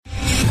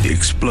The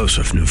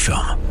explosive new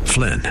film,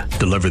 Flynn,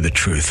 deliver the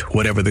truth,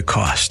 whatever the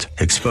cost,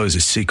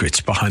 exposes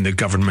secrets behind the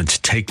government's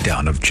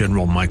takedown of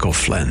General Michael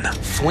Flynn.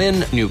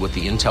 Flynn knew what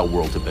the intel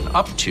world had been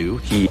up to.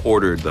 He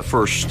ordered the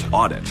first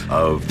audit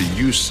of the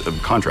use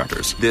of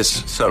contractors.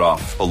 This set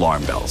off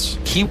alarm bells.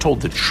 He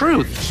told the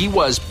truth. He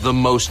was the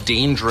most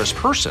dangerous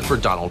person for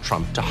Donald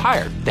Trump to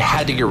hire. They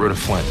had to get rid of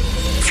Flynn.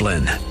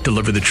 Flynn,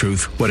 deliver the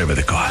truth, whatever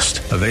the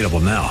cost. Available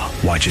now.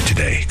 Watch it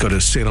today. Go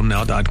to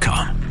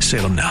salemnow.com.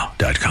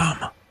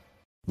 salemnow.com.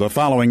 The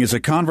following is a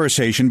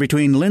conversation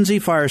between Lindsay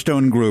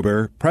Firestone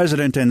Gruber,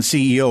 President and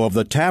CEO of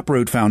the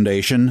Taproot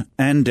Foundation,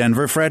 and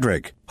Denver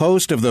Frederick,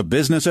 host of The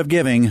Business of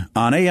Giving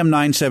on AM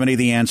 970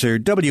 The Answer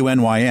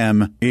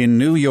WNYM in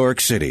New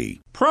York City.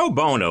 Pro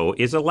bono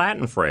is a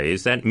Latin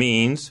phrase that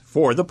means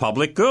for the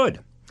public good.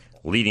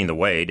 Leading the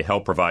way to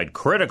help provide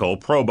critical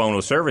pro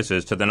bono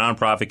services to the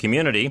nonprofit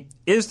community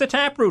is the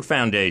Taproot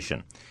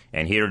Foundation.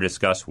 And here to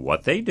discuss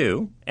what they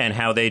do and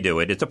how they do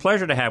it, it's a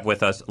pleasure to have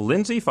with us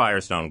Lindsay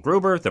Firestone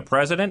Gruber, the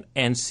president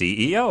and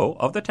CEO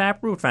of the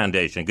Taproot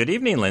Foundation. Good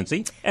evening,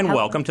 Lindsay, and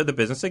welcome to the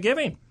Business of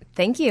Giving.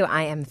 Thank you.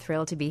 I am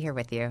thrilled to be here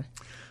with you.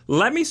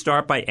 Let me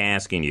start by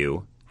asking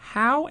you,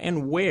 how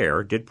and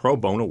where did pro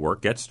bono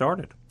work get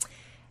started?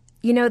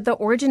 You know, the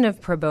origin of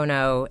pro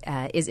bono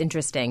is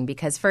interesting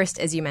because first,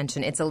 as you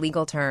mentioned, it's a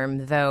legal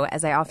term, though,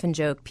 as I often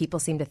joke, people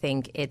seem to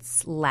think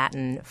it's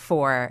Latin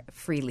for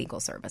free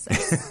legal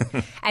services.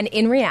 And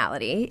in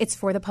reality, it's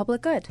for the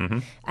public good. Mm-hmm.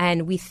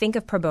 And we think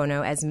of pro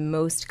bono as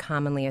most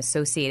commonly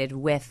associated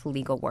with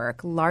legal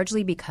work,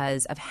 largely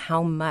because of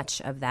how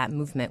much of that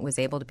movement was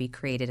able to be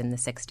created in the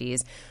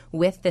 60s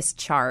with this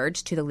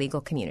charge to the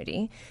legal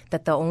community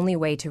that the only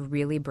way to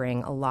really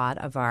bring a lot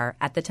of our,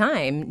 at the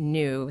time,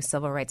 new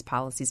civil rights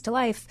policies to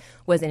life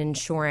was in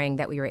ensuring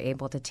that we were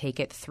able to take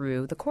it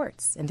through the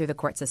courts and through the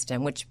court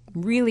system, which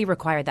really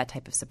required that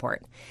type of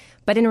support.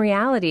 But in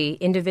reality,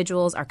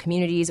 individuals, our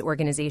communities,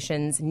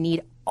 organizations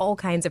need all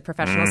kinds of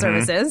professional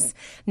services,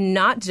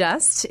 not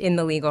just in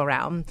the legal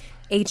realm.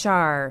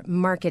 HR,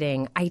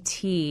 marketing,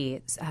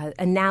 IT,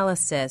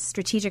 analysis,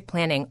 strategic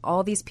planning,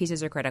 all these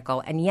pieces are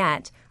critical. And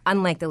yet,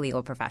 unlike the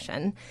legal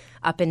profession,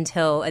 up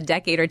until a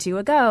decade or two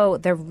ago,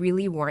 there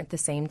really weren't the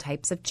same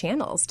types of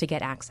channels to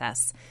get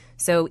access.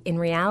 So in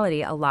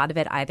reality, a lot of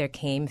it either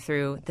came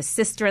through the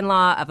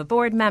sister-in-law of a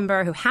board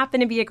member who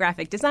happened to be a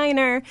graphic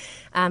designer,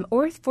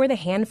 or for the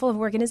handful of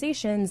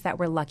organizations that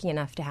were lucky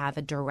enough to have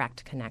a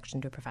direct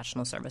connection to a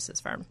professional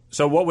services firm.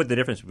 So what would the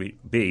difference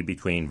be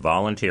between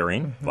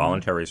volunteering,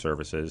 voluntary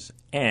services,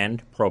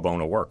 and pro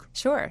bono work?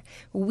 Sure.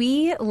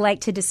 We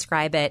like to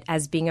describe it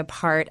as being a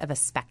part of a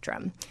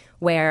spectrum,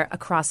 where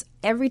across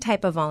every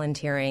type of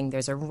volunteering,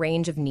 there's a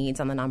range of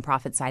needs on the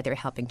nonprofit side they're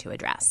helping to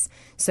address.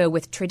 So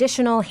with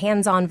traditional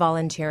hands-on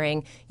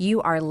volunteering,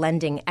 you are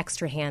lending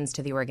extra hands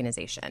to the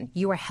organization.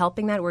 You are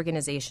helping that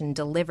organization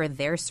deliver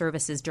their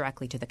services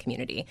directly to the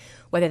community,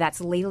 whether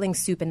that's ladling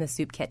soup in the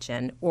soup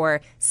kitchen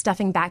or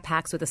stuffing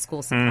backpacks with the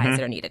school supplies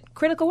that are needed.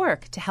 Critical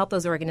work to help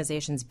those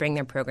organizations bring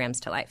their programs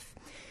to life.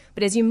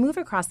 But as you move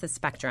across the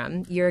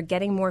spectrum, you're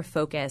getting more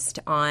focused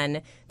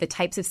on the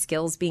types of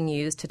skills being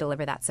used to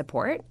deliver that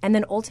support and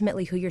then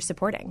ultimately who you're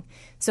supporting.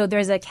 So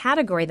there's a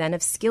category then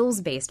of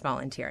skills-based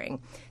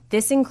volunteering.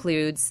 This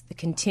includes the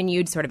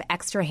continued sort of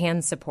extra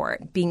hand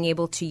support, being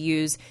able to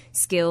use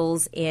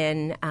skills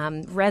in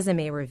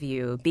resume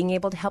review, being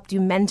able to help do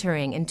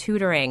mentoring and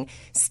tutoring,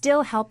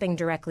 still helping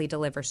directly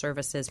deliver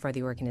services for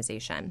the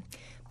organization.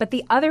 But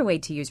the other way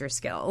to use your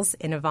skills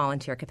in a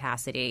volunteer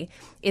capacity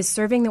is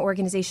serving the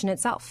organization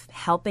itself,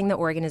 helping the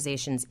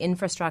organization's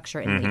infrastructure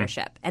and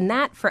leadership. And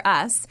that, for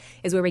us,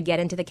 is where we get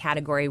into the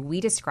category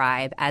we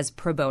describe as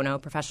pro bono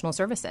professional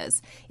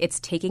services. It's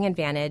taking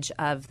advantage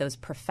of those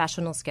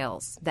professional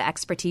skills, the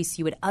expertise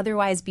you would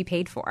otherwise be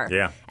paid for,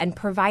 and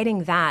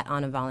providing that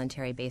on a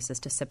voluntary basis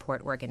to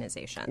support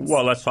organizations.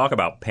 Well, let's talk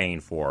about paying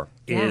for.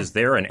 Is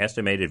there an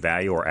estimated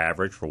value or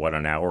average for what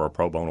an hour of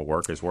pro bono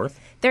work is worth?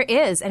 There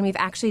is, and we've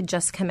actually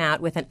just come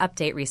out with an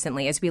update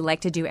recently, as we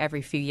like to do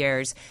every few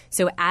years.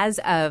 So as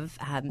of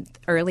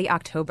early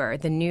October,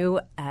 the new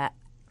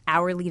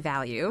hourly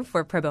value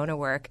for pro bono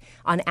work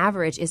on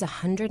average is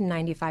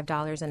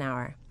 $195 an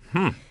hour.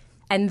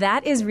 And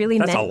that is really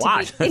That's meant a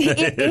lot. to be.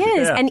 It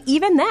is. Yeah. And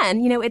even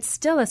then, you know, it's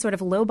still a sort of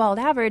lowballed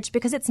average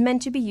because it's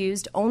meant to be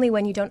used only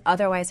when you don't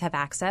otherwise have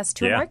access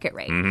to a market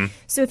rate.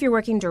 So if you're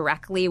working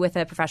directly with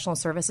a professional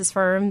services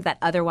firm that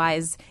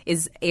otherwise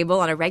is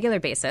able on a regular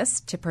basis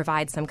to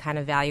provide some kind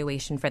of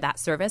valuation for that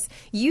service,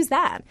 use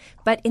that.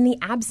 But in the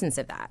absence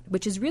of that,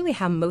 which is really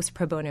how most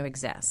pro bono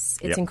exists,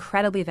 it's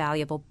incredibly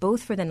valuable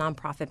both for the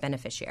nonprofit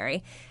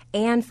beneficiary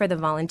and for the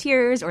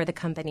volunteers or the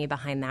company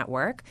behind that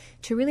work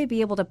to really be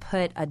able to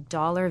put a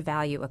dollar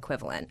value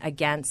equivalent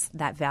against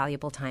that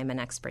valuable time and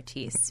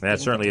expertise. That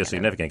certainly is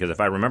significant because if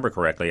I remember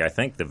correctly, I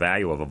think the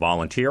value of a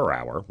volunteer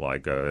hour,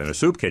 like in a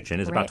soup kitchen,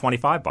 is about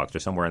 $25 or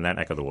somewhere in that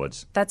neck of the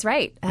woods. That's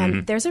right.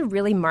 There's a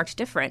really marked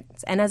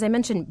difference. And as I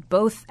mentioned,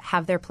 both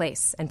have their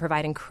place and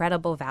provide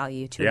incredible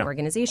value to an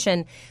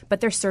organization, but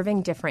they're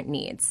serving different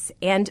needs.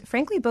 And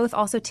frankly, both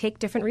also take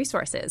different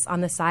resources on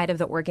the side of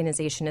the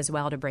organization as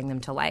well to bring them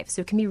to life.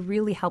 So it can be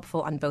really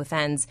helpful on both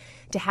ends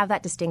to have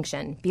that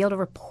distinction, be able to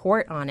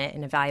report on it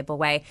in a valuable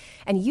way,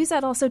 and use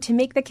that also to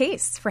make the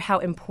case for how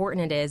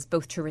important it is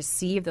both to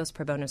receive those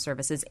pro bono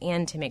services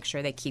and to make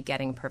sure they keep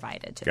getting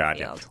provided to the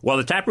field. Well,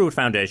 the Taproot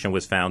Foundation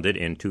was founded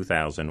in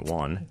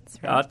 2001.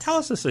 That's right. Tell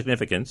us the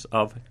significance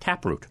of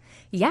Taproot.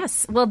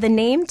 Yes. Well, the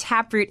name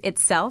Taproot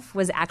itself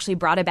was actually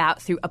brought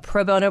about through a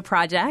pro bono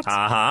project,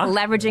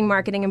 leveraging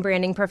marketing and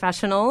branding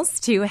professionals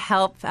to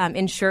help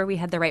ensure we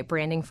had the right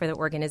branding for the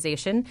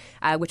organization,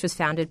 which was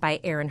founded by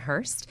Aaron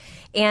Hurst.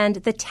 And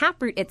the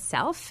taproot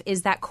itself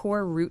is that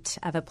core root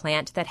of a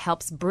plant that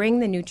helps bring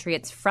the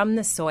nutrients from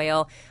the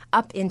soil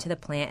up into the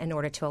plant in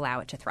order to allow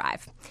it to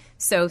thrive.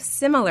 So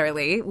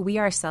similarly, we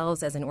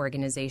ourselves as an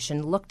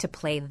organization look to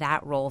play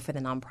that role for the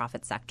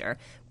nonprofit sector,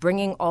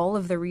 bringing all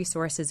of the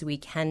resources we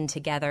can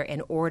together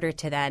in order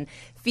to then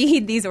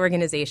feed these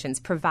organizations,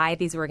 provide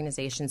these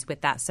organizations with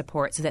that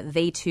support so that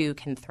they too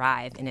can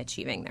thrive in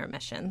achieving their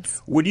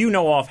missions. Would you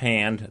know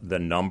offhand the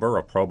number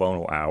of pro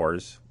bono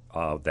hours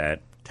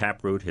that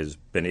Taproot has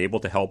been able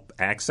to help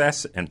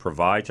access and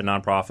provide to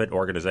nonprofit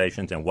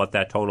organizations and what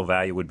that total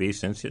value would be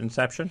since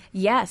inception?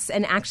 Yes,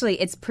 and actually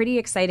it's pretty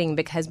exciting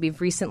because we've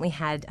recently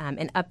had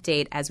an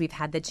update as we've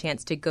had the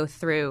chance to go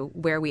through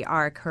where we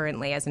are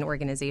currently as an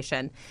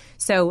organization.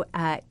 So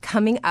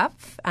coming up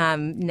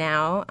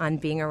now on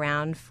being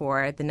around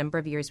for the number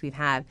of years we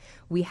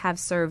have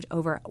served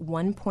over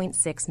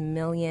 1.6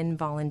 million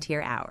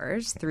volunteer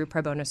hours through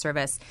pro bono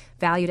service,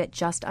 valued at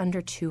just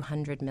under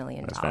 $200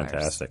 million. That's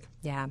fantastic.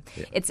 Yeah.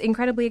 It's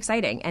incredibly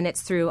exciting, and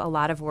it's through a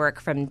lot of work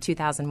from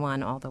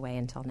 2001 all the way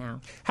until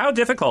now. How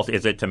difficult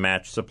is it to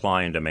match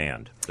supply and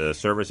demand? The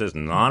services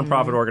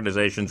nonprofit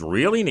organizations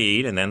really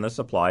need, and then the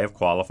supply of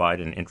qualified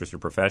and interested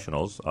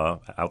professionals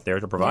out there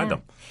to provide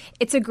them.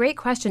 It's a great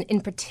question,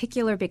 in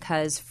particular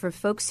because for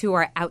folks who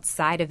are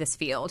outside of this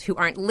field, who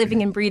aren't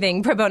living and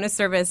breathing pro bono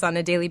service on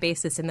a daily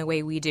basis in the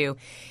way we do,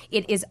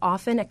 it is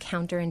often a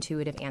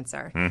counterintuitive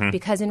answer.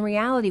 Because in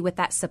reality, with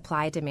that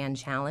supply-demand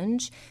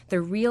challenge,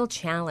 the real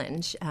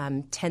challenge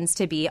tends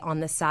to be on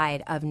the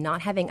side of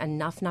not having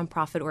enough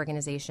nonprofit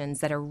organizations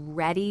that are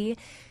ready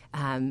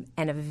and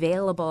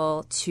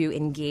available to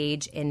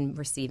engage in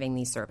receiving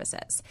these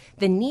services.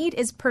 The need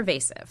is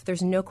pervasive.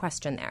 There's no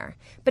question there.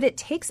 But it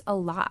takes a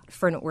lot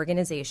for an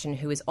organization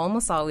who is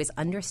almost always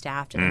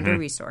understaffed and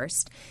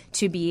under-resourced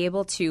to be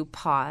able to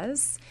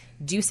pause,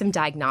 do some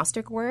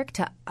diagnostic work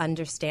to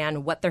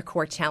understand what their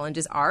core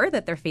challenges are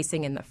that they're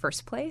facing in the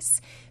first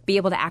place, be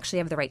able to actually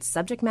have the right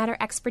subject matter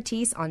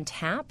expertise on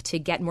tap to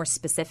get more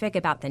specific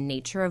about the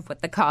nature of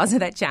what the cause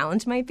of that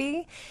challenge might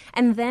be,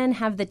 and then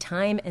have the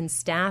time and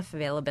staff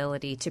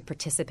availability to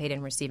participate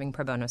in receiving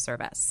pro bono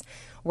service.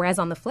 Whereas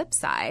on the flip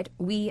side,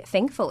 we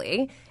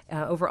thankfully,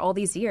 over all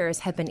these years,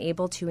 have been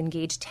able to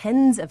engage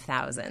tens of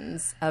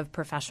thousands of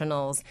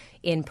professionals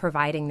in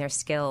providing their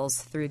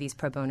skills through these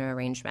pro bono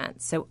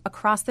arrangements. So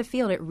across the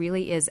field, it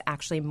really is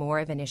actually more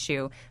of an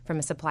issue from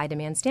a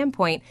supply-demand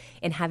standpoint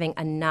in having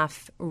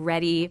enough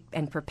ready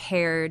and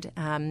prepared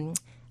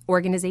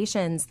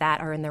organizations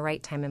that are in the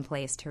right time and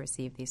place to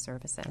receive these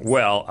services.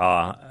 Well,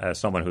 as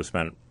someone who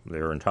spent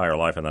their entire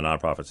life in the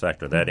nonprofit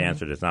sector, that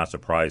answer does not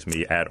surprise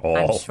me at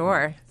all. I'm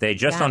sure. They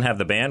just don't have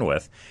the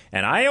bandwidth.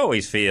 And I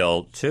always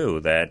feel,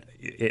 too, that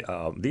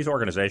these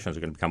organizations are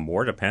going to become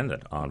more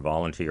dependent on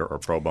volunteer or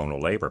pro bono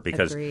labor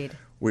because Agreed.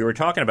 We were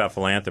talking about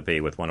philanthropy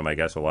with one of my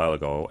guests a while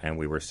ago, and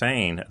we were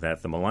saying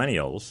that the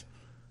millennials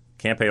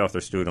can't pay off their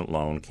student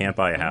loan, can't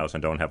buy a house,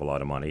 and don't have a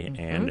lot of money.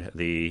 And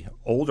the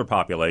older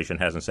population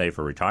hasn't saved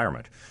for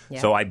retirement.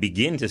 So I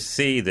begin to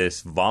see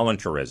this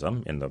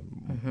volunteerism in the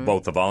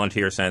both the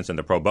volunteer sense and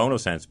the pro bono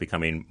sense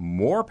becoming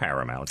more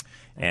paramount.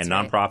 And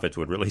nonprofits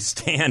would really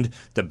stand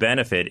to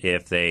benefit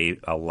if they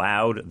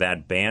allowed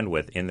that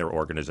bandwidth in their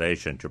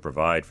organization to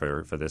provide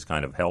for this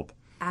kind of help.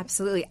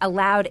 Absolutely.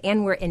 Allowed,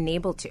 and we're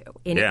enabled to.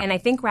 And I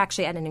think we're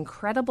actually at an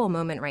incredible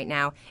moment right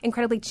now.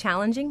 Incredibly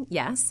challenging,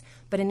 yes,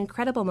 but an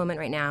incredible moment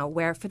right now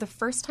where for the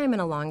first time in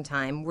a long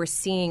time, we're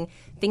seeing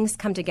things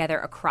come together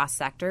across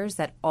sectors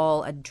that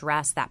all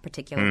address that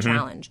particular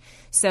challenge.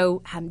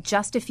 So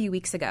just a few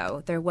weeks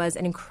ago, there was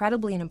an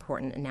incredibly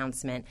important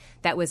announcement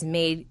that was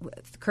made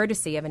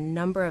courtesy of a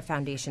number of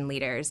foundation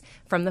leaders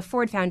from the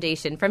Ford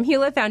Foundation, from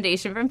Hewlett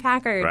Foundation, from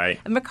Packard,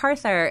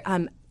 MacArthur,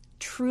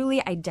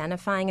 truly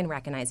identifying and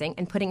recognizing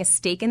and putting a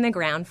stake in the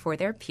ground for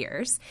their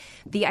peers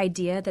the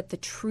idea that the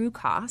true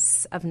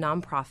costs of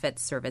nonprofit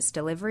service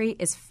delivery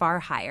is far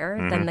higher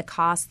than the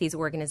costs these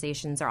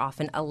organizations are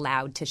often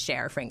allowed to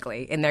share,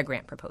 frankly, in their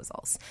grant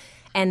proposals.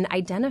 And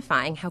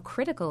identifying how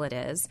critical it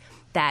is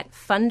that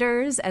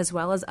funders, as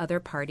well as other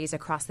parties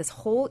across this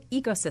whole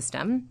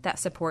ecosystem that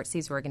supports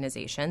these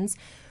organizations,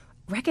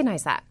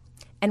 recognize that.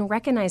 And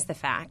recognize the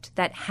fact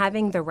that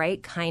having the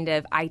right kind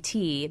of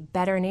IT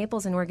better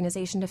enables an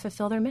organization to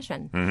fulfill their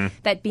mission.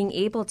 That being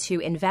able to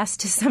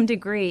invest to some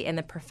degree in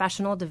the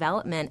professional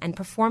development and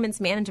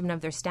performance management of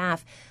their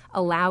staff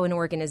allow an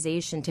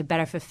organization to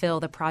better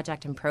fulfill the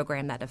project and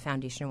program that a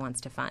foundation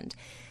wants to fund.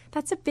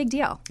 That's a big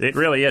deal. It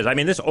really is. I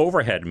mean, this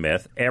overhead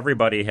myth,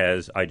 everybody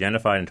has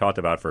identified and talked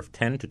about for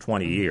 10 to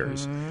 20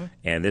 years.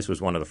 And this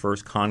was one of the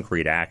first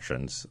concrete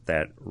actions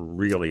that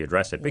really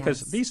addressed it.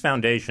 Because these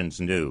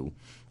foundations knew,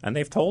 and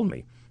they've told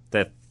me,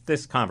 that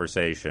this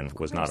conversation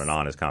was not an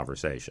honest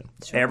conversation.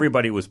 Sure.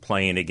 Everybody was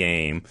playing a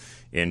game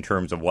in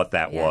terms of what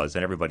that was,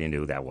 and everybody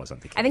knew that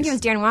wasn't the case. I think it was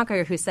Darren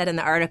Walker who said in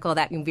the article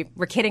that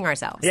we're kidding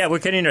ourselves. Yeah, we're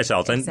kidding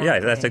ourselves. Exactly.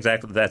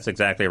 And that's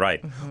exactly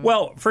right.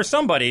 Well, for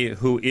somebody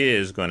who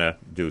is going to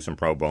do some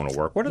pro bono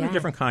work, what are the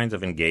different kinds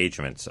of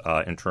engagements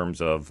in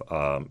terms of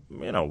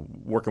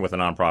working with a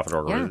nonprofit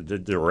organization? The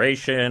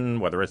duration,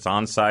 whether it's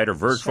on-site or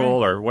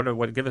virtual, or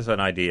what? Give us an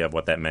idea of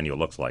what that menu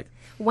looks like.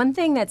 One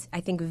thing that's, I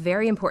think,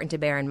 very important to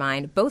bear in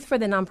mind, both for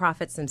the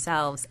nonprofits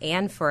themselves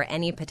and for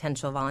any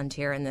potential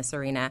volunteer in this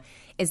arena,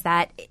 is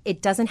that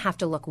it doesn't have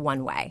to look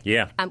one way.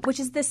 Which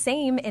is the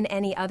same in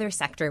any other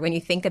sector. When you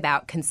think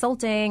about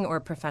consulting or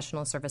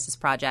professional services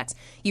projects,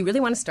 you really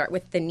want to start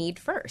with the need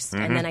first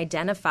and then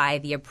identify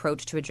the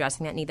approach to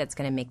addressing that need that's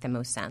going to make the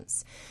most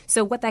sense.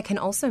 So what that can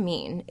also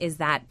mean is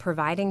that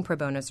providing pro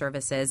bono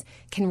services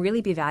can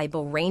really be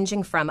valuable,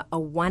 ranging from a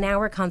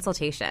 1-hour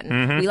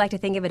consultation. We like to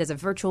think of it as a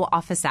virtual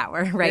office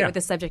hour, right, with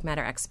a subject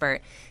matter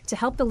expert, to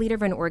help the leader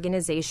of an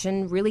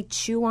organization really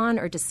chew on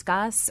or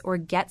discuss or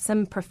get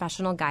some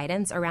professional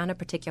guidance around a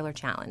particular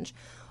challenge,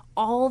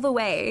 all the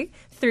way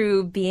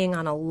through being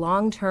on a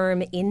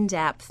long-term,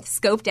 in-depth,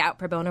 scoped-out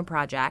pro bono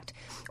project,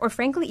 or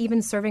frankly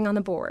even serving on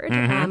the board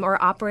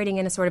or operating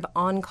in a sort of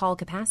on-call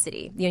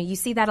capacity. You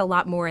see that a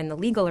lot more in the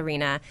legal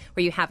arena,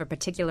 where you have a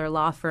particular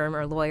law firm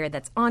or lawyer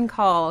that's on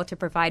call to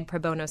provide pro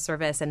bono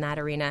service in that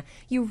arena.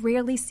 You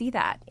rarely see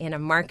that in a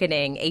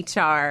marketing,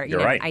 HR,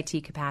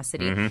 IT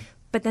capacity.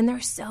 But then there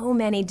are so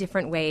many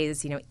different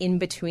ways, in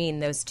between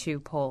those two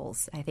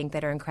poles, I think,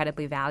 that are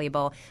incredibly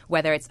valuable,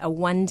 whether it's a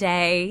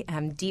one-day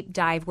deep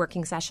dive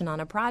working session on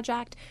a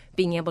project,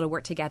 being able to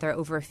work together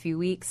over a few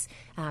weeks.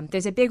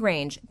 There's a big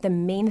range. The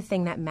main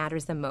thing that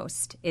matters the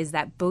most is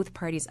that both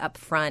parties up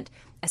front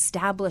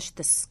establish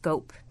the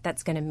scope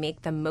that's going to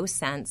make the most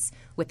sense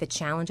with the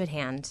challenge at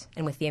hand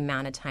and with the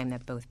amount of time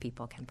that both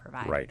people can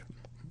provide. Right.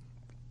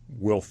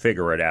 We'll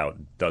figure it out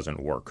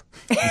doesn't work.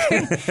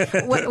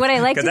 what I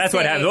like to say... Because that's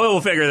what happens. We'll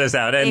figure this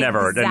out. It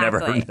never.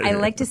 I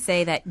like to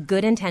say that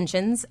good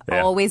intentions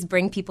always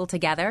bring people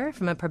together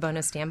from a pro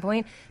bono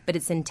standpoint, but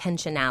it's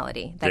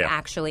intentionality that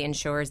actually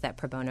ensures that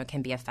pro bono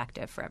can be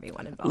effective for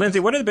everyone involved. Lindsay,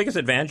 what are the biggest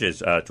advantages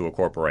to a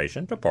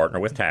corporation to partner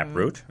with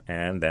Taproot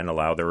and then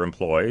allow their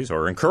employees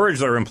or encourage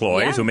their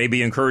employees who may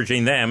be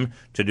encouraging them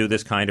to do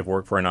this kind of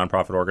work for a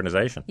nonprofit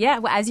organization? Yeah,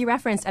 well, as you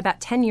referenced,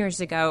 about 10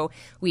 years ago,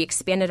 we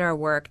expanded our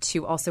work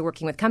to also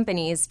working with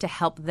companies to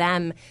help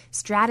them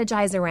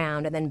strategize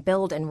around and then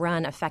build and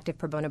run effective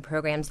pro bono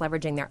programs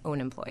leveraging their own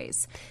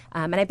employees.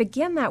 And I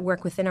began that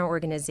work within our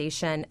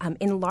organization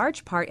in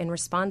large part in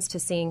response to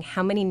seeing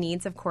how many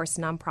needs, of course,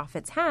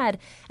 nonprofits had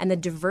and the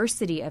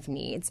diversity of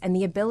needs and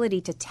the ability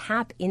to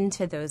tap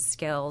into those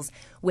skills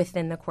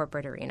within the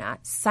corporate arena.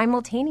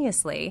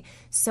 Simultaneously,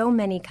 so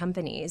many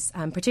companies,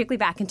 particularly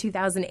back in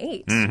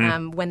 2008,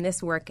 when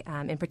this work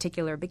in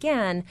particular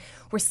began,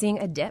 were seeing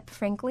a dip,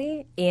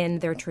 frankly, in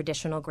their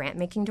traditional grant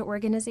making to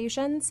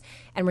organizations,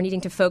 and we're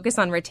needing to focus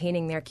on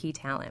retaining their key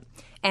talent.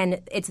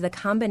 And it's the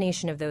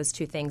combination of those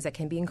two things that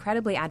can be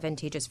incredibly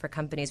advantageous for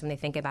companies when they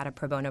think about a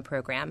pro bono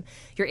program.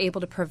 You're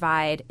able to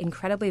provide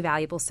incredibly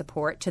valuable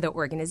support to the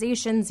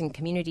organizations and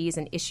communities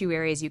and issue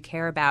areas you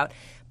care about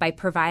by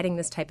providing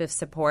this type of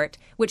support,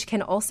 which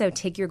can also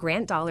take your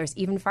grant dollars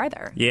even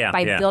farther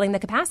by building the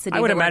capacity. I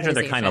would imagine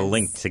they're kind of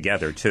linked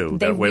together, too.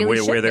 They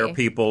really where their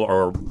people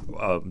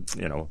are,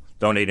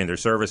 donating their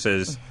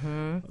services,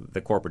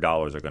 the corporate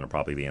dollars are going to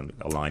probably be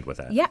aligned with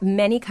that. Yeah,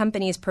 many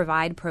companies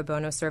provide pro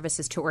bono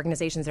services to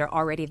organizations that are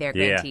already their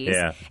grantees.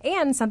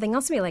 And something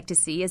else we like to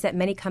see is that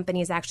many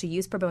companies actually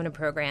use pro bono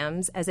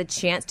programs as a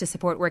chance to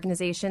support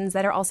organizations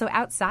that are also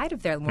outside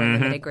of their more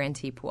limited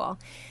grantee pool.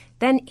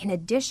 Then, in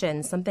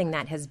addition, something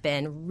that has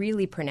been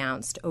really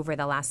pronounced over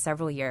the last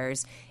several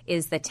years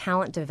is the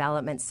talent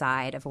development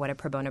side of what a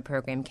pro bono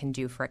program can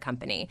do for a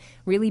company,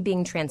 really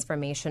being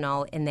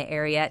transformational in the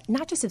area,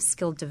 not just of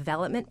skill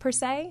development per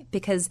se,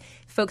 because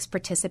folks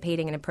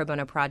participating in a pro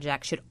bono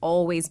project should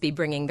always be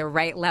bringing the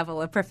right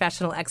level of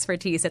professional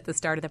expertise at the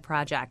start of the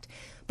project,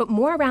 but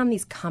more around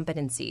these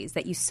competencies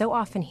that you so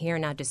often hear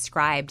now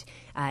described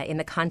in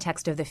the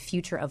context of the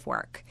future of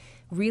work.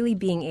 Really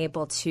being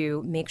able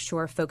to make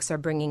sure folks are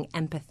bringing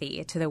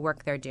empathy to the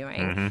work they're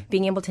doing,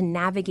 being able to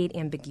navigate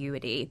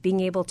ambiguity, being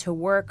able to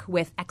work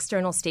with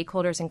external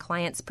stakeholders and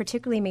clients,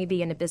 particularly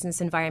maybe in a business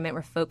environment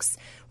where folks'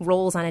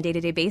 roles on a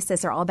day-to-day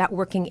basis are all about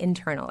working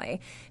internally,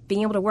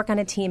 being able to work on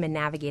a team and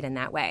navigate in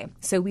that way.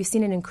 So we've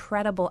seen an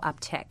incredible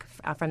uptick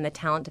from the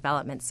talent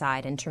development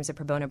side in terms of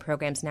pro bono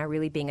programs now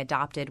really being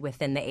adopted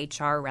within the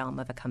HR realm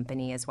of a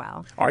company as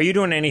well. Are you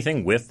doing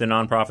anything with the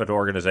nonprofit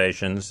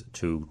organizations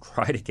to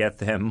try to get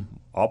them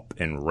up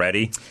and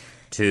ready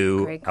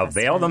to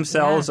avail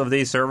themselves of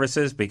these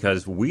services?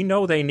 Because we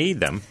know they need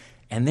them,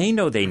 and they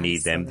know they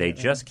need them. They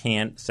just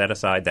can't set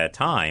aside that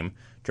time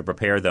to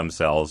prepare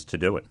themselves to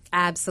do it.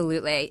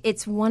 Absolutely.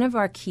 It's one of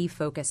our key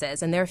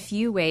focuses, and there are a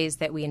few ways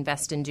that we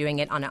invest in doing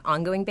it on an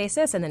ongoing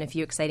basis, and then a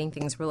few exciting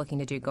things we're looking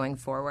to do going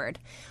forward.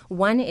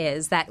 One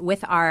is that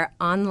with our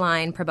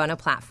online pro bono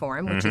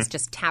platform, which is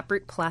just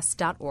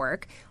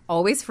taprootplus.org,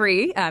 always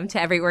free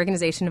to every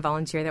organization and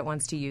volunteer that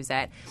wants to use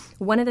it.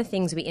 One of the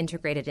things we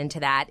integrated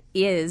into that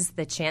is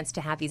the chance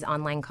to have these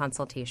online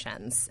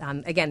consultations.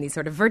 Again, these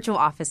sort of virtual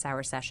office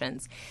hour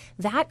sessions.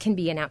 That can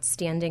be an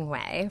outstanding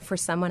way for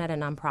someone at a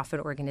nonprofit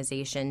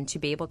organization to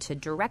be able to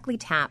directly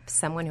tap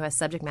someone who has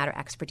subject matter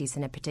expertise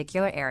in a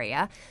particular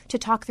area to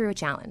talk through a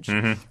challenge.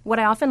 What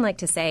I often like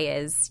to say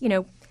is,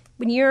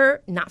 when you're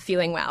not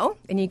feeling well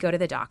and you go to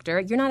the doctor,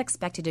 you're not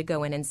expected to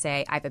go in and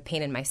say, I have a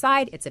pain in my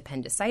side, it's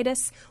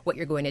appendicitis. What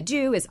you're going to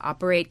do is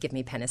operate, give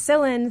me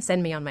penicillin,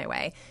 send me on my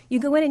way. You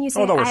go in and you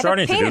say, I have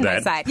a pain in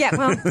my side. Yeah,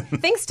 well,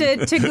 thanks to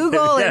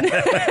Google. And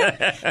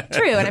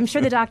true, and I'm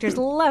sure the doctors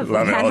love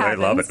when that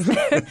happens. They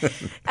love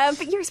it.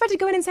 But you're expected to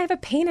go in and say, I have a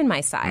pain in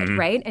my side,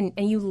 right? And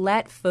you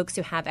let folks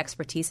who have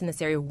expertise in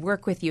this area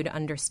work with you to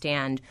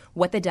understand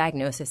what the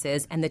diagnosis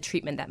is and the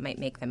treatment that might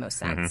make the most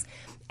sense.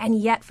 And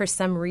yet, for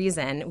some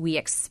reason, we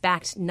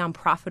expect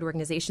nonprofit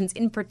organizations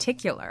in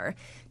particular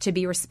to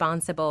be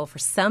responsible for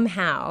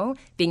somehow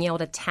being able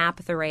to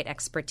tap the right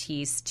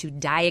expertise to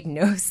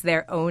diagnose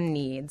their own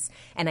needs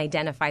and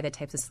identify the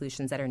types of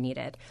solutions that are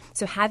needed.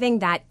 So having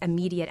that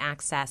immediate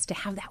access to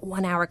have that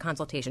 1 hour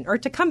consultation or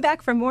to come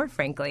back for more,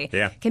 frankly,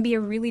 can be a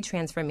really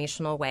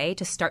transformational way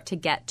to start to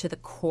get to the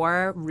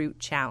core root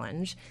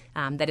challenge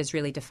that is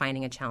really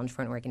defining a challenge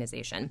for an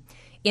organization.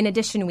 In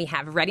addition, we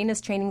have readiness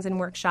trainings and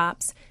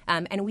workshops,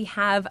 and we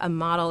have a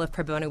model of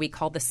pro bono we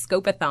call the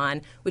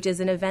Scope-a-thon, which is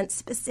an event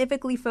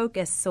specifically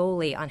focused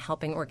solely on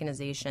helping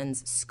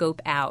organizations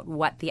scope out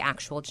what the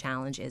actual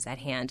challenge is at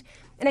hand.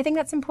 And I think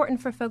that's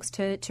important for folks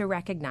to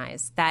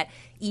recognize that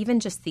even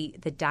just the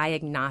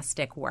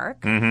diagnostic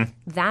work,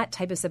 that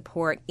type of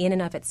support in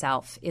and of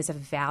itself is a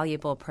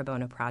valuable pro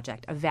bono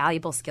project, a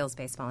valuable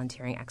skills-based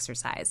volunteering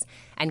exercise.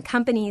 And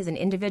companies and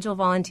individual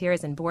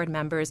volunteers and board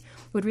members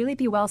would really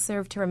be well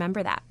served to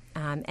remember that.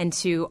 And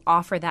to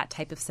offer that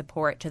type of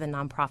support to the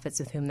nonprofits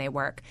with whom they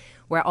work,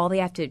 where all they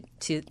have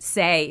to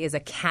say is a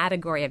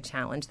category of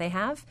challenge they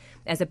have,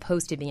 as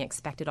opposed to being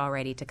expected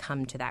already to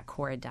come to that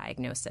core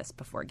diagnosis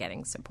before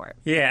getting support.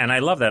 Yeah, and I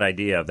love that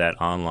idea of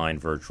that online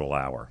virtual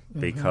hour,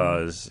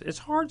 because it's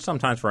hard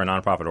sometimes for a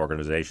nonprofit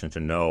organization to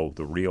know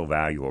the real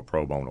value of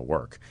pro bono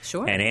work.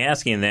 Sure. And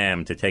asking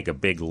them to take a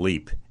big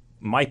leap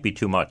might be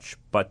too much,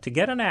 but to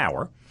get an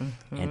hour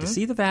and to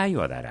see the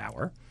value of that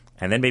hour,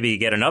 and then maybe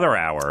get another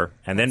hour,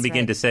 and then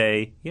begin to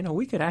say,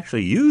 we could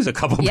actually use a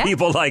couple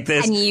people like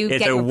this. And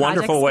it's a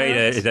wonderful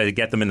way to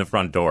get them in the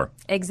front door.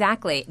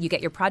 Exactly. You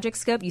get your project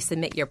scope, you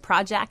submit your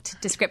project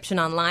description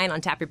online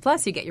on Taproot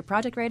Plus, you get your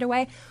project right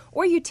away,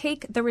 or you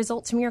take the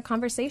results from your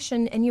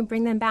conversation and you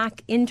bring them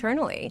back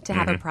internally to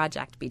have a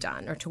project be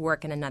done or to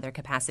work in another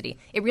capacity.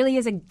 It really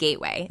is a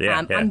gateway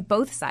on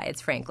both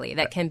sides, frankly,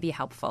 that can be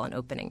helpful in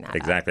opening that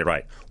Exactly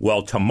right.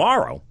 Well,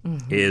 tomorrow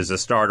is the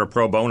start of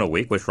Pro Bono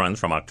Week, which runs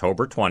from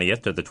October 20th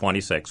to the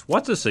 26th.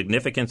 What's the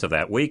significance of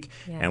that week,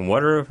 and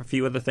what are a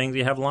few of the things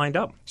you have lined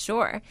up?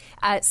 Sure.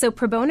 So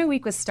Pro Bono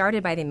Week was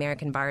started by the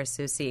American Bar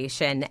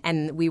Association,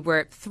 and we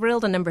were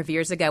thrilled a number of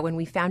years ago when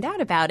we found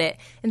out about it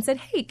and said,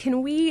 hey,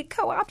 can we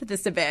co-opt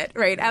this a bit,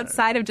 right,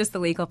 outside of just the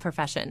legal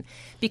profession?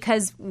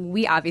 Because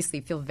we obviously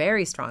feel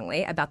very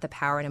strongly about the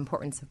power and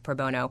importance of pro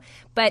bono,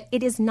 but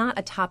it is not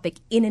a topic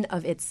in and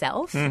of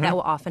itself that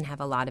will often have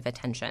a lot of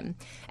attention.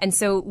 And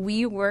so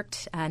we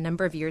worked a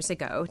number of years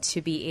ago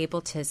to be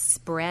able to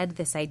spread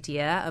this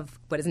idea of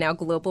what is now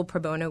Global Pro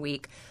Bono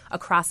Week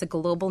across a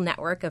global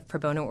network of pro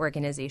bono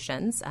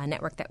organizations, a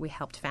network that we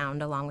helped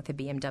found along with the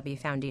BMW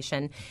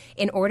Foundation,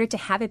 in order to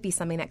have it be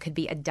something that could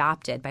be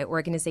adopted by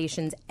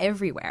organizations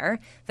everywhere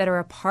that are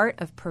a part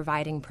of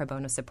providing pro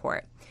bono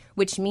support.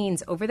 which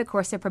means over the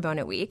course of Pro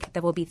Bono Week,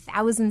 there will be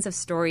thousands of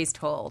stories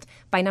told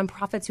by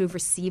nonprofits who have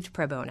received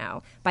pro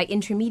bono, by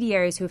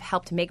intermediaries who have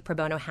helped make pro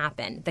bono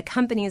happen, the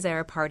companies that are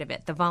a part of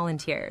it, the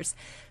volunteers.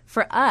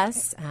 For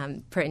us,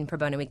 in Pro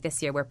Bono Week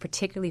this year, we're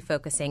particularly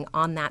focusing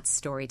on that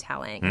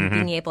storytelling and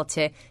being able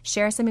to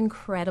share some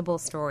incredible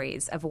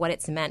stories of what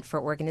it's meant for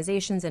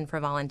organizations and for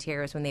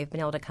volunteers when they've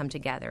been able to come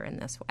together in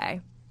this way.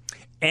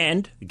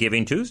 And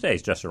Giving Tuesday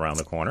is just around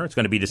the corner. It's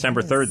going to be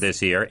December 3rd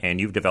this year, and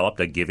you've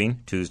developed a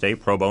Giving Tuesday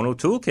Pro Bono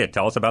Toolkit.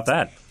 Tell us about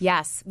that.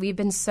 Yes, we've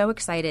been so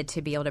excited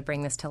to be able to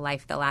bring this to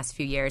life the last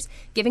few years.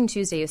 Giving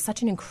Tuesday is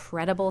such an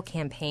incredible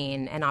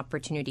campaign and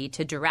opportunity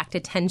to direct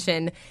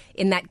attention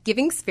in that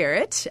giving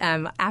spirit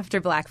after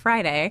Black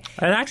Friday.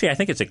 And actually, I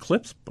think it's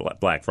eclipsed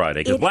Black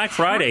Friday, because Black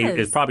Friday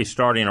is probably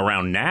starting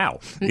around now.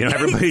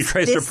 Everybody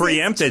tries to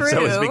preempt it,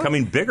 so it's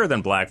becoming bigger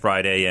than Black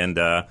Friday and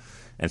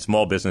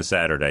Small Business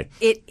Saturday.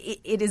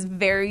 It is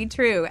very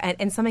true,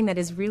 and something that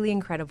is really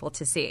incredible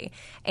to see.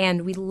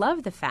 And we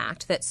love the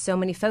fact that so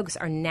many folks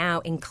are now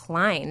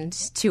inclined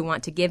to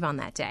want to give on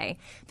that day.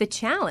 The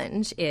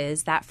challenge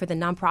is that for the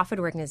nonprofit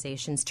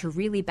organizations to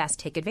really best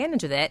take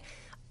advantage of it,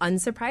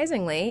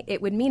 unsurprisingly,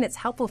 it would mean it's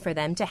helpful for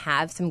them to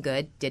have some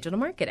good digital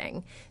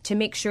marketing, to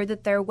make sure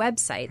that their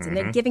websites and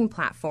their giving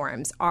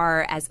platforms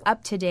are as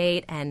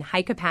up-to-date and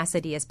high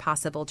capacity as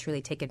possible to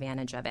really take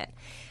advantage of it.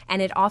 And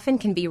it often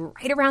can be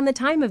right around the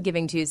time of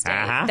Giving Tuesday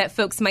that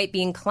folks might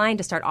be inclined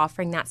to start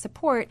offering that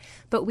support,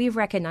 but we've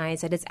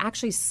recognized that it's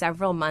actually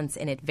several months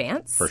in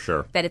advance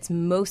that it's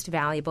most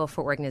valuable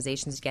for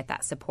organizations to get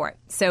that support.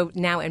 So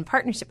now in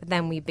partnership with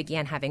them, we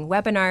began having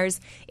webinars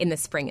in the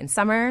spring and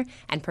summer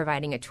and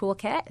providing a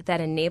toolkit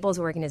that enables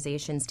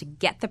organizations to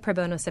get the pro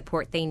bono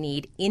support they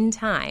need in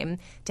time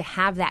to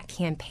have that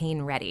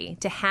campaign ready,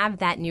 to have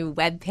that new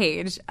web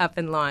page up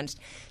and launched,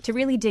 to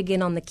really dig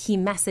in on the key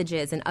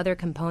messages and other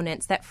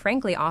components that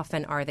frankly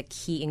often are the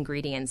key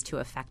ingredients to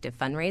effective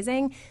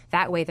fundraising.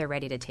 That way they're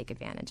ready to take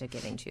advantage of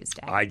Giving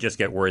Tuesday. I just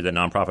get worried that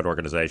nonprofit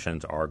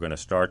organizations are going to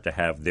start to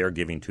have their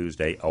Giving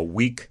Tuesday a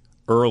week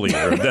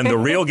earlier than the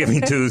real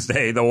Giving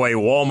Tuesday, the way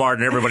Walmart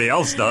and everybody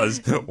else does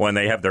when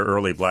they have their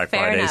early Black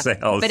Friday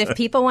sales. But if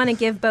people want to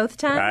give both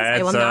times,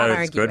 I will not argue with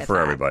that. It's good for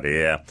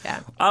everybody,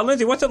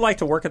 Lindsay, what's it like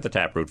to work at the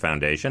Taproot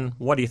Foundation?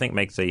 What do you think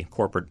makes the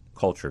corporate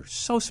culture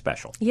so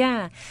special?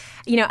 Yeah.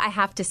 I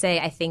have to say,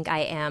 I think I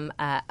am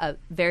a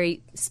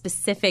very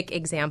specific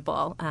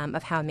example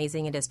of how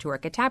amazing it is to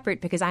work at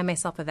Taproot, because I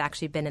myself have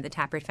actually been at the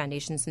Taproot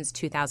Foundation since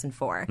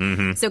 2004.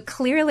 So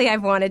clearly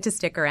I've wanted to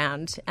stick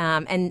around.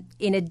 And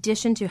in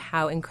addition to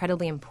how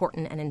incredibly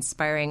important and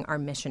inspiring our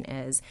mission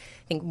is,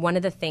 I think one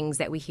of the things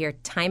that we hear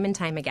time and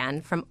time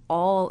again from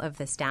all of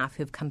the staff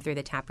who've come through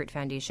the Taproot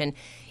Foundation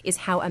is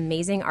how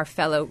amazing our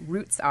fellow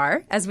roots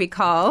are, as we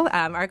call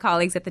our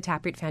colleagues at the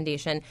Taproot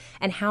Foundation,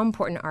 and how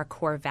important our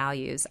core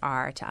values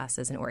are to us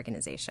as an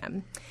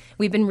organization.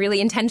 We've been really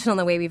intentional in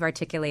the way we've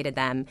articulated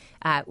them.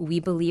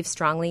 We believe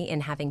strongly in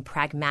having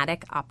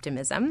pragmatic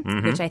optimism,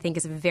 which I think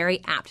is a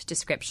very apt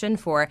description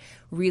for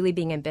really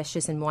being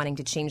ambitious and wanting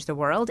to change the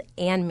world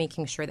and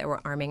making sure that we're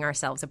arming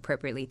ourselves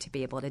appropriately to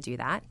be able to do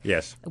that.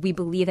 Yes. We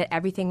believe that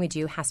everything we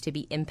do has to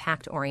be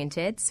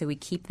impact-oriented, so we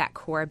keep that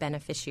core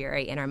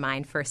beneficiary in our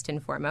mind first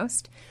and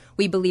foremost.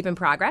 We believe in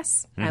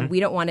progress.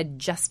 We don't want to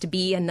just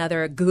be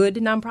another good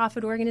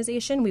nonprofit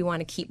organization. We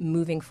want to keep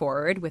moving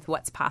forward with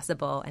what's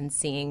possible and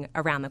seeing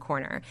around the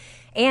corner.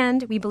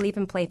 And we believe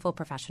in playful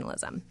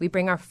professionalism. We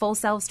bring our full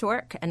selves to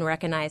work and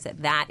recognize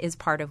that that is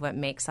part of what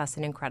makes us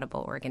an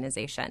incredible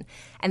organization.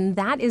 And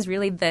that is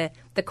really the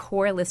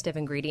core list of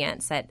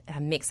ingredients that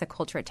makes a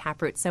culture at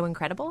Taproot so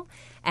incredible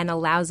and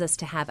allows us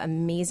to have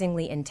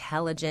amazingly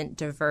intelligent,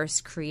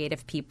 diverse,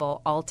 creative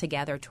people all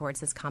together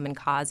towards this common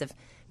cause of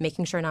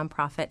making sure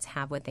nonprofits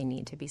have what they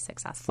need to be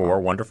successful.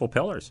 4 wonderful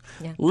pillars.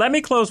 Yeah. Let me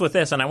close with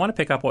this, and I want to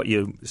pick up what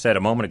you said a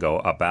moment ago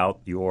about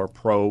your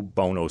pro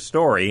bono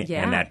story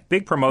and that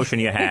big promotion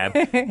you have.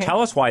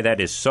 Tell us why that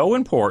is so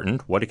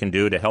important, what it can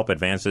do to help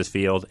advance this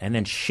field, and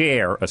then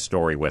share a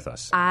story with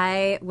us.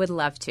 I would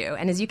love to.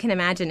 And as you can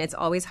imagine, it's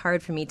always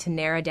hard for me to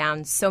narrow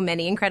down so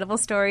many incredible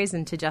stories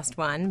into just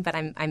one, but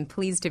I'm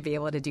pleased to be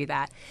able to do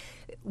that.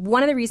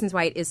 One of the reasons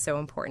why it is so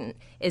important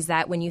is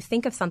that when you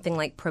think of something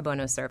like pro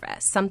bono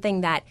service,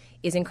 something that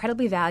is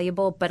incredibly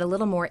valuable but a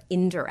little more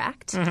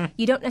indirect,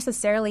 you don't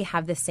necessarily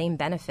have the same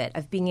benefit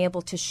of being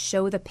able to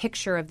show the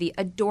picture of the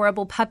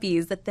adorable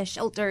puppies that the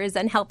shelter is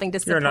then helping to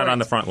support. You're not on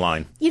the front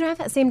line. You don't have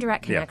that same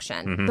direct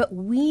connection. But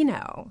we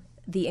know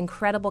the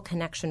incredible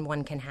connection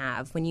one can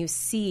have when you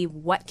see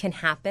what can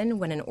happen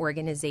when an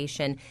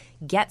organization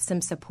gets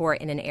some support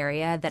in an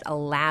area that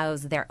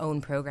allows their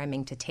own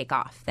programming to take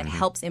off, that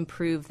helps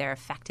improve their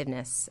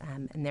effectiveness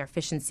and their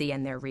efficiency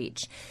and their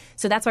reach.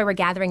 So that's why we're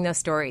gathering those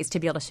stories to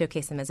be able to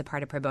showcase them as a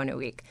part of Pro Bono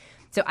Week.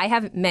 So I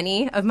have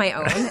many of my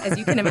own, as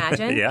you can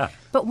imagine.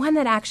 But one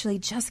that actually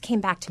just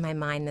came back to my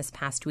mind this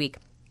past week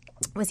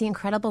was the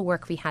incredible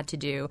work we had to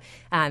do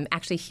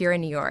actually here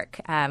in New York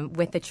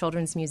with the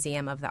Children's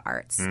Museum of the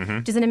Arts,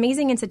 which is an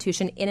amazing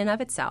institution in and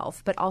of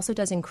itself, but also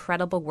does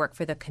incredible work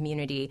for the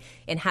community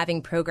in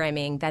having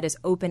programming that is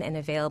open and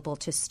available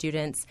to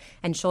students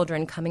and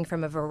children coming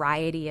from a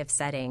variety of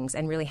settings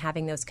and really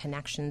having those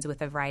connections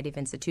with a variety of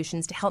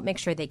institutions to help make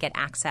sure they get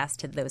access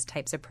to those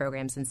types of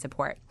programs and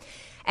support.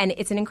 And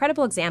it's an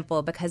incredible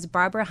example because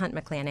Barbara Hunt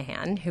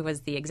McClanahan, who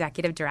was the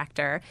executive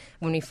director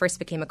when we first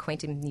became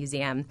acquainted with the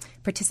museum,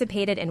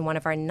 participated in one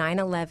of our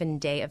 9/11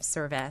 Day of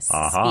Service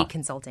speed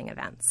consulting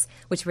events,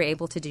 which we're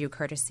able to do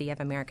courtesy of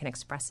American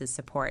Express's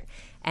support.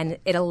 And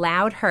it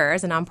allowed her,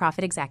 as a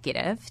nonprofit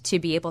executive, to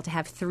be able to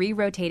have 3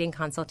 rotating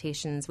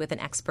consultations with an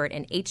expert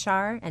in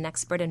HR, an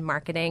expert in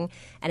marketing,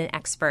 and an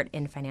expert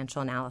in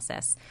financial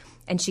analysis.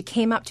 And she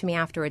came up to me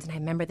afterwards, and I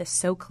remember this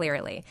so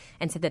clearly,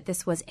 and said that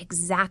this was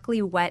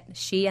exactly what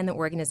she and the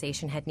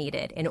organization had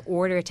needed in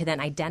order to then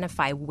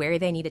identify where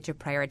they needed to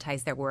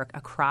prioritize their work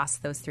across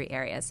those 3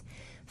 areas.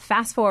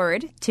 Fast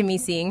forward to me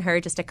seeing her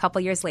just a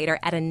couple years later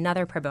at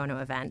another pro bono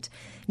event.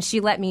 And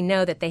she let me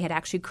know that they had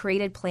actually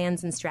created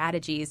plans and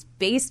strategies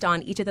based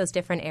on each of those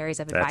different areas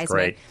of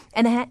advisement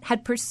and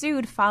had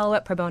pursued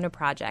follow-up pro bono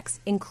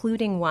projects,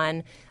 including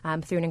one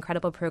through an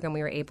incredible program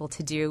we were able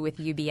to do with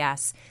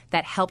UBS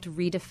that helped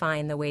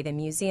redefine the way the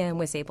museum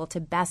was able to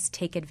best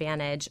take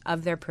advantage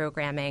of their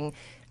programming,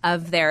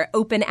 of their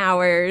open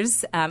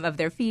hours, of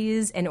their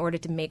fees, in order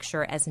to make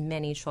sure as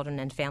many children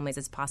and families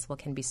as possible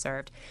can be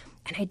served.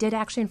 And I did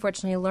actually,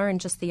 unfortunately, learn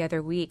just the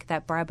other week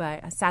that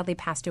Barbara sadly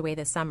passed away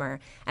this summer.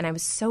 And I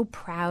was so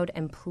proud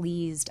and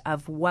pleased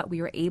of what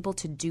we were able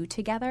to do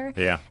together.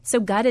 Yeah.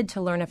 So gutted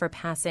to learn of her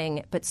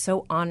passing, but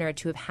so honored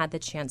to have had the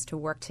chance to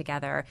work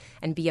together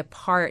and be a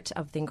part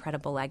of the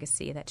incredible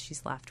legacy that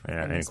she's left with.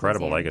 Yeah, an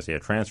incredible legacy, a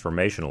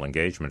transformational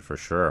engagement for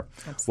sure.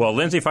 Absolutely. Well,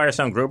 Lindsay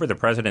Firestone Gruber, the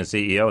president and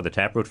CEO of the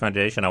Taproot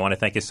Foundation, I want to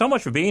thank you so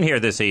much for being here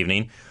this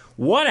evening.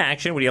 What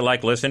action would you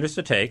like listeners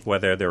to take,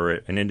 whether they're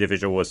an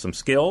individual with some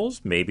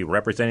skills, maybe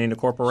representing a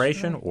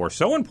corporation, or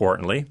so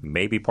importantly,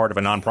 maybe part of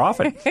a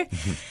nonprofit?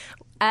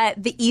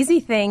 The easy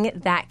thing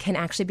that can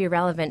actually be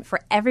relevant for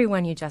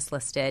everyone you just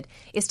listed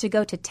is to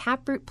go to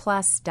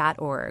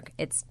taprootplus.org.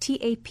 It's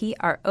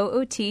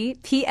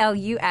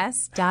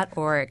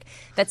TAPROOTPLUS.org.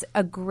 That's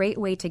a great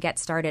way to get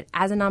started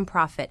as a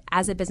nonprofit,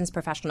 as a business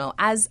professional,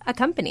 as a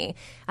company,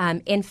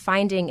 in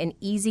finding an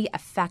easy,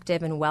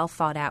 effective, and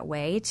well-thought-out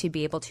way to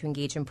be able to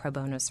engage in pro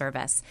bono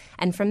service.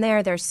 And from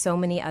there, there's so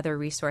many other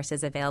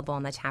resources available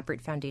on the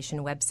Taproot Foundation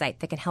website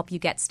that can help you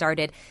get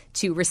started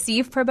to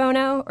receive pro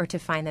bono or to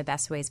find the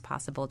best ways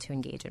possible to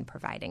engage in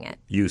providing it.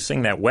 You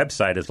sing that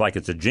website as like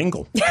it's a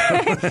jingle.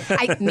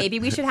 Maybe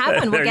we should have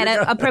one. We'll get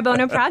a pro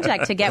bono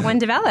project to get one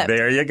developed.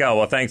 There you go.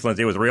 Well, thanks,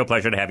 Lindsay. It was a real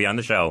pleasure to have you on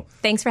the show.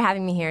 Thanks for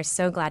having me here.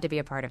 So glad to be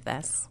a part of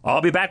this. I'll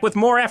be back with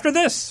more after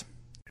this.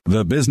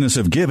 The Business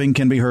of Giving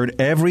can be heard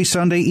every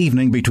Sunday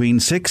evening between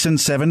 6 and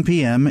 7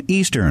 p.m.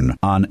 Eastern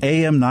on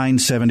AM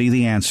 970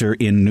 The Answer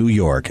in New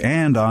York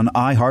and on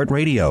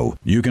iHeartRadio.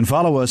 You can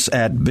follow us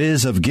at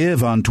Biz of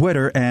Give on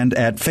Twitter and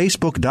at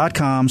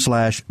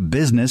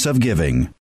Facebook.com/Business of Giving.